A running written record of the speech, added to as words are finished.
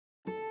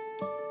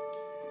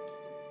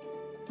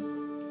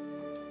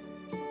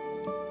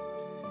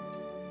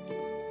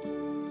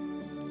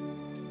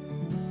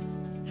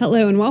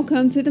Hello and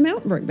welcome to the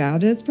Mountain Brook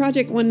Baptist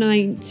Project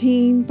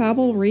 119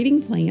 Bible Reading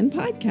Plan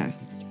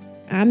podcast.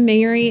 I'm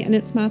Mary and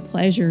it's my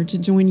pleasure to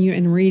join you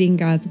in reading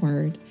God's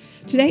Word.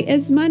 Today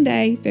is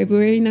Monday,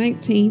 February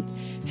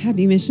 19th.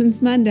 Happy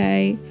Missions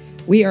Monday.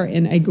 We are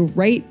in a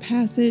great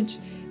passage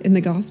in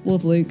the Gospel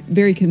of Luke,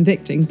 very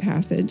convicting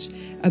passage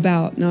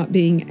about not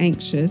being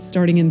anxious,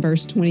 starting in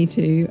verse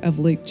 22 of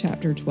Luke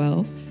chapter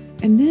 12.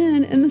 And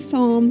then in the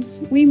Psalms,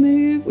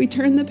 we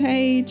turn the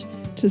page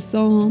to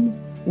Psalm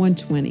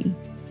 120.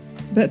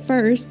 But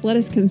first, let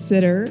us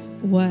consider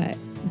what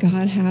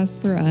God has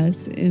for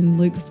us in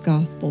Luke's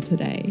gospel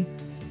today.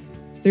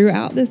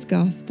 Throughout this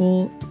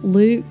gospel,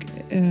 Luke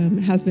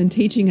has been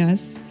teaching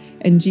us,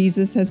 and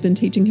Jesus has been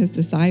teaching his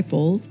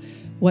disciples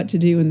what to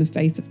do in the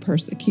face of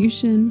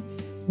persecution,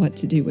 what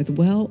to do with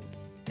wealth,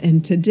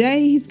 and today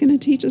he's going to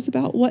teach us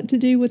about what to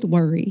do with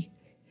worry,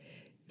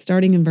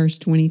 starting in verse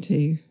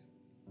 22.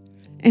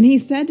 And he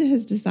said to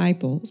his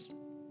disciples,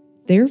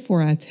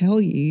 "Therefore I tell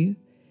you,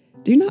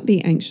 do not be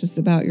anxious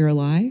about your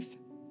life,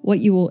 what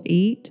you will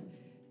eat,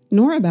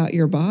 nor about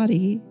your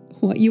body,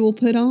 what you will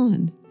put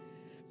on.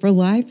 For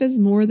life is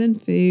more than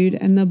food,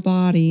 and the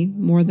body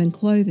more than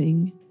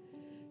clothing.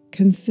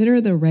 Consider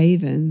the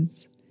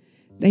ravens.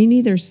 They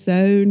neither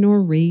sow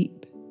nor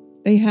reap.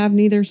 They have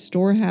neither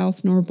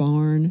storehouse nor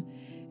barn,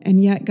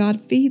 and yet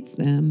God feeds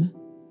them.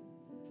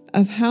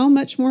 Of how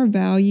much more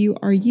value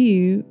are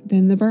you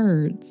than the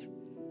birds?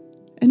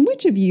 And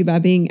which of you, by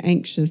being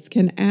anxious,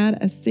 can add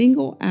a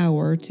single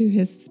hour to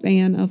his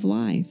span of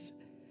life?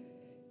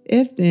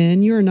 If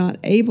then you are not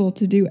able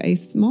to do a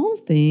small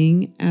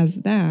thing as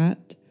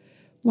that,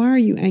 why are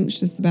you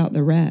anxious about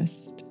the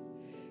rest?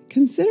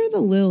 Consider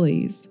the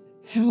lilies,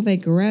 how they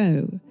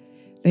grow.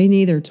 They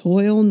neither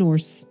toil nor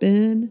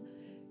spin.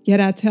 Yet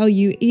I tell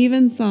you,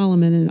 even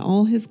Solomon in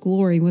all his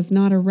glory was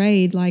not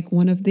arrayed like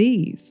one of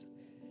these.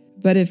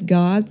 But if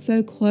God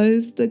so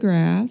clothes the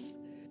grass,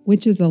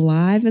 which is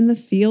alive in the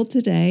field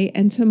today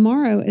and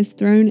tomorrow is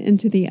thrown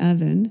into the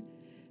oven,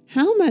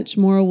 how much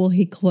more will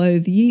he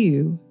clothe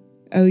you,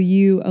 O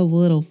you of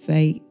little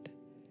faith?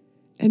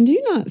 And do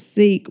not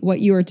seek what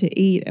you are to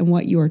eat and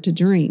what you are to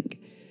drink,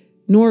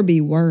 nor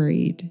be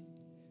worried.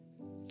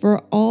 For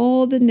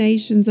all the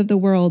nations of the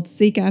world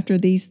seek after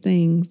these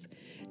things,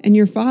 and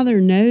your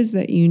Father knows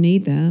that you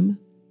need them.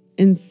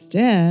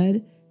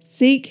 Instead,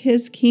 seek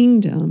his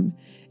kingdom,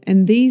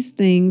 and these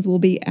things will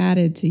be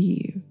added to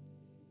you.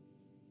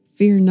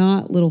 Fear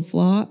not, little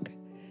flock,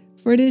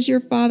 for it is your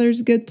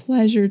Father's good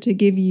pleasure to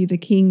give you the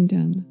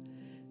kingdom.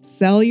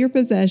 Sell your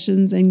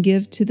possessions and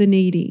give to the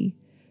needy.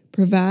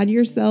 Provide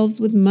yourselves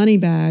with money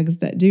bags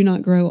that do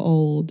not grow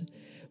old,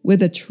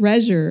 with a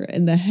treasure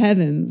in the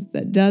heavens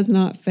that does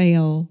not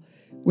fail,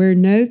 where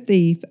no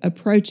thief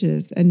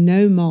approaches and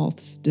no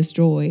moths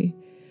destroy.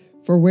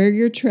 For where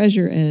your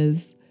treasure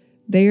is,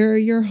 there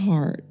your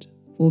heart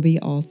will be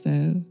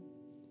also."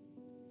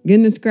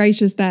 Goodness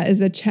gracious, that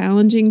is a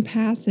challenging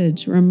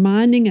passage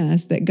reminding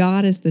us that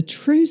God is the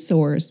true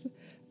source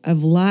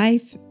of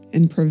life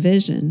and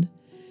provision.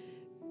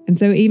 And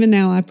so even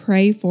now I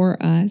pray for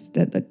us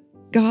that the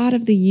God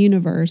of the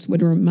universe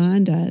would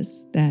remind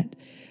us that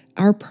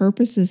our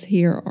purposes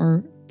here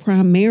are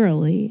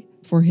primarily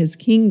for his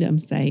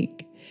kingdom's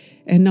sake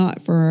and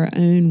not for our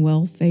own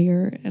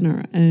welfare and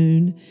our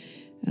own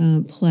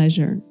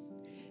pleasure.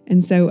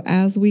 And so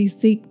as we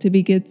seek to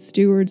be good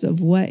stewards of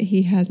what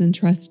he has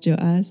entrusted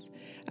to us,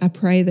 I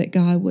pray that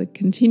God would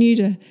continue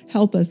to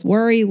help us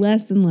worry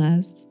less and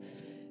less,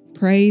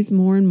 praise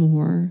more and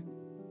more,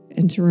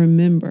 and to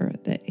remember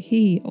that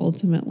he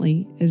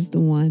ultimately is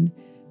the one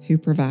who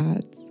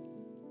provides.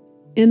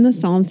 In the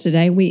Psalms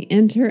today, we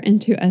enter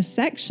into a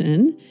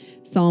section,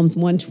 Psalms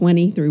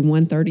 120 through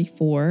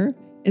 134,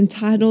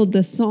 entitled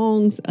The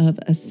Songs of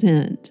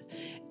Ascent.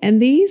 And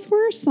these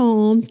were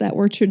psalms that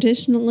were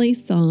traditionally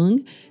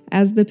sung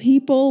as the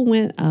people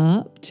went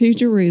up to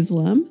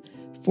Jerusalem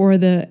for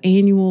the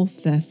annual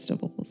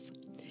festivals.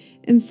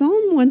 In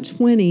Psalm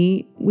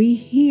 120, we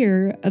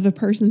hear of a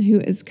person who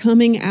is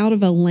coming out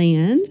of a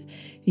land.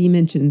 He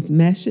mentions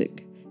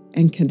Meshech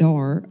and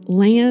Kedar,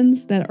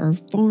 lands that are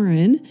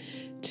foreign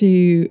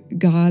to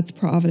God's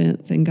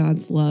providence and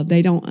God's love.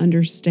 They don't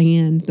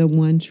understand the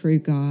one true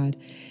God.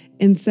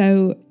 And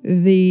so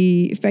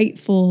the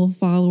faithful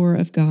follower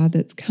of God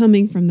that's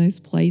coming from those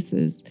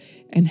places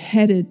and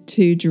headed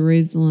to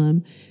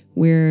Jerusalem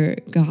where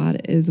God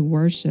is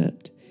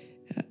worshiped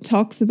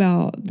talks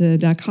about the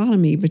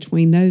dichotomy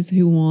between those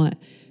who want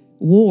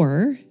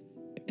war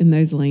in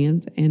those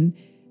lands and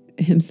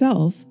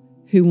himself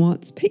who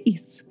wants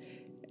peace.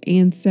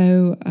 And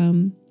so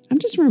I'm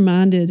just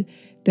reminded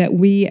that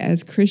we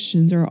as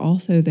Christians are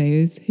also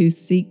those who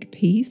seek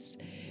peace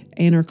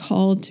and are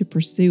called to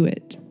pursue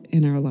it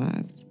in our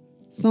lives.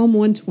 Psalm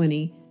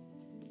 120,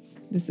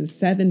 this is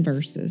 7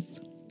 verses,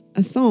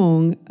 a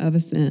song of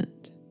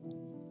ascent.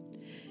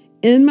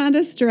 In my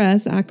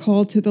distress, I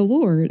called to the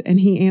Lord, and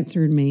he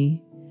answered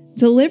me.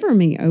 Deliver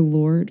me, O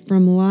Lord,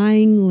 from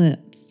lying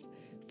lips,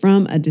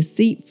 from a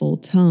deceitful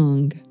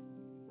tongue.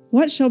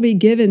 What shall be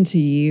given to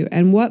you,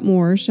 and what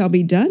more shall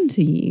be done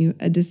to you?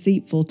 A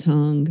deceitful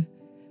tongue,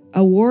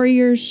 a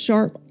warrior's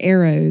sharp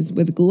arrows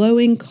with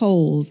glowing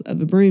coals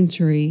of a broom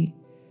tree.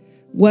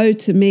 Woe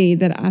to me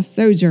that I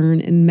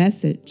sojourn in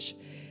Message,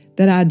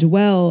 that I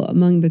dwell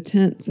among the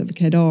tents of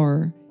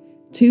Kedar.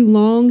 Too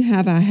long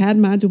have I had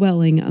my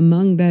dwelling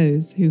among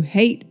those who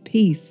hate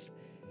peace.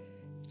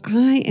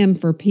 I am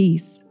for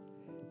peace,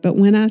 but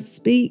when I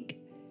speak,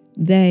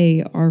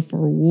 they are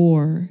for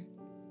war.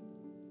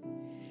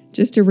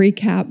 Just to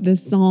recap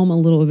this psalm a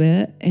little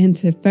bit and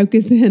to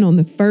focus in on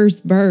the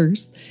first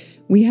verse,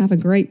 we have a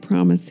great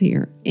promise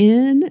here.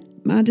 In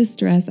my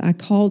distress, I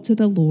called to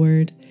the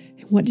Lord.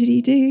 And what did he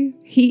do?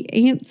 He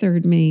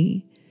answered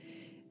me.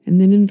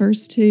 And then in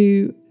verse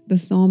 2, the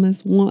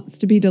psalmist wants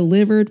to be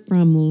delivered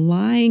from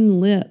lying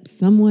lips.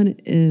 Someone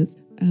is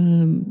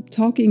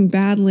talking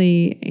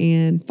badly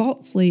and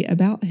falsely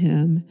about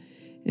him.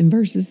 In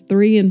verses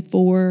 3 and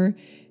 4,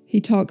 he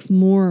talks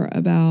more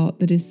about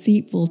the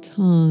deceitful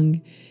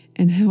tongue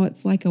and how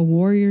it's like a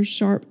warrior's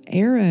sharp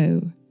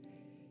arrow.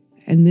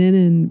 And then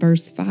in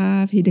verse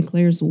 5, he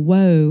declares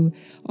woe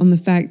on the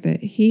fact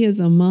that he is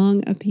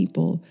among a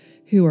people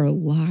who are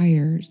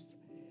liars.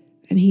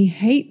 And he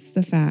hates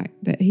the fact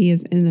that he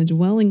is in a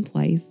dwelling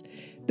place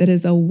that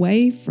is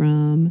away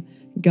from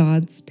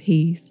God's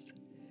peace.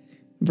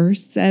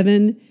 Verse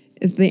 7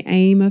 is the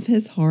aim of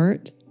his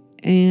heart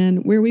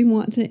and where we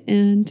want to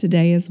end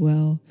today as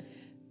well.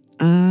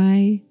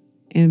 I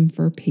am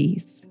for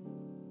peace.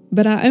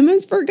 But I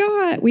almost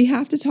forgot, we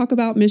have to talk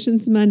about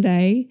Missions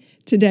Monday.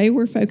 Today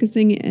we're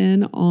focusing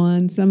in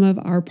on some of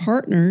our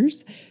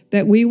partners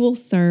that we will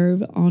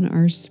serve on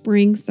our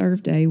Spring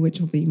Serve Day, which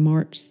will be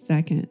March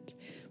 2nd.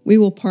 We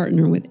will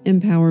partner with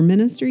Empower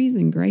Ministries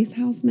and Grace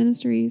House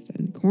Ministries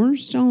and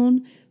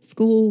Cornerstone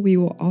School. We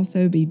will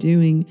also be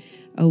doing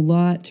a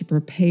lot to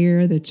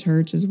prepare the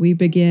church as we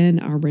begin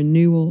our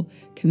renewal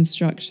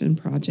construction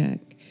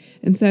project.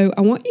 And so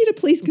I want you to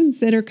please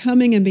consider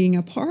coming and being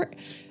a part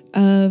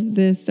of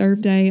the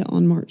Serve Day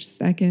on March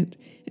 2nd,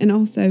 and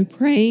also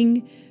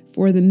praying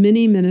for the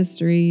many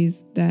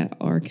ministries that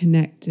are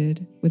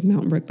connected with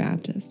Mountain Brook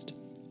Baptist.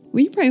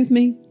 Will you pray with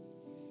me?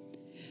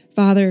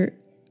 Father,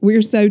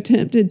 we're so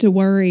tempted to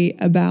worry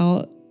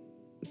about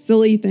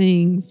silly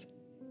things.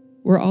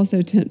 We're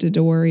also tempted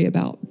to worry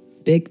about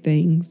big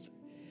things.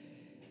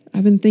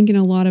 I've been thinking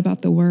a lot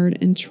about the word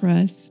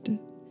entrust.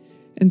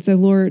 And so,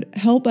 Lord,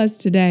 help us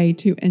today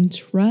to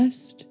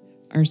entrust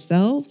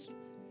ourselves,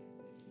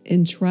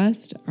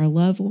 entrust our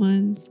loved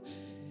ones,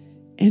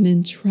 and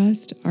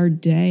entrust our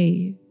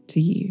day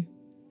to you.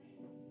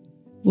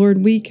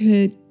 Lord, we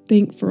could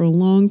think for a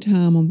long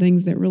time on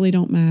things that really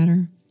don't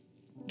matter.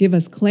 Give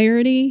us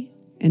clarity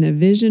and a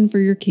vision for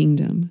your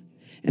kingdom.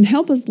 And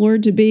help us,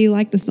 Lord, to be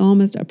like the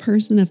psalmist, a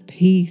person of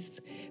peace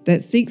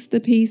that seeks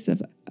the peace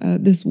of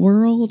this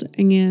world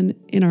and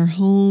in our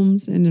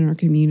homes and in our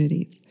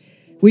communities.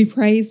 We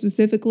pray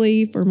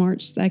specifically for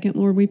March 2nd,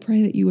 Lord. We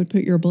pray that you would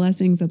put your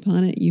blessings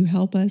upon it. You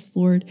help us,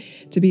 Lord,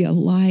 to be a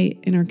light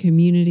in our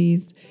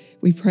communities.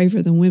 We pray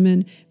for the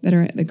women that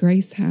are at the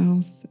Grace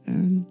House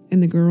and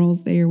the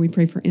girls there. We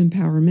pray for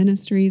Empower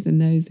Ministries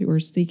and those who are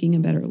seeking a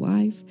better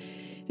life,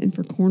 and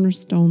for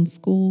Cornerstone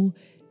School.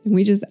 And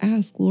we just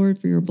ask, Lord,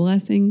 for your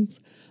blessings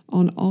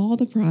on all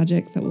the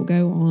projects that will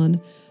go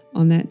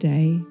on that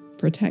day.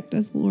 Protect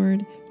us,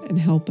 Lord, and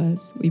help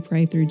us. We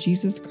pray through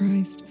Jesus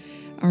Christ,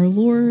 our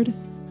Lord,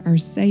 our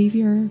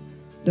Savior,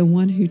 the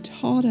one who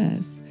taught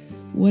us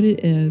what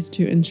it is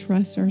to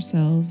entrust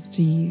ourselves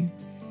to you.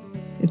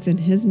 It's in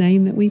his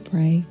name that we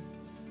pray.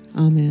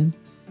 Amen.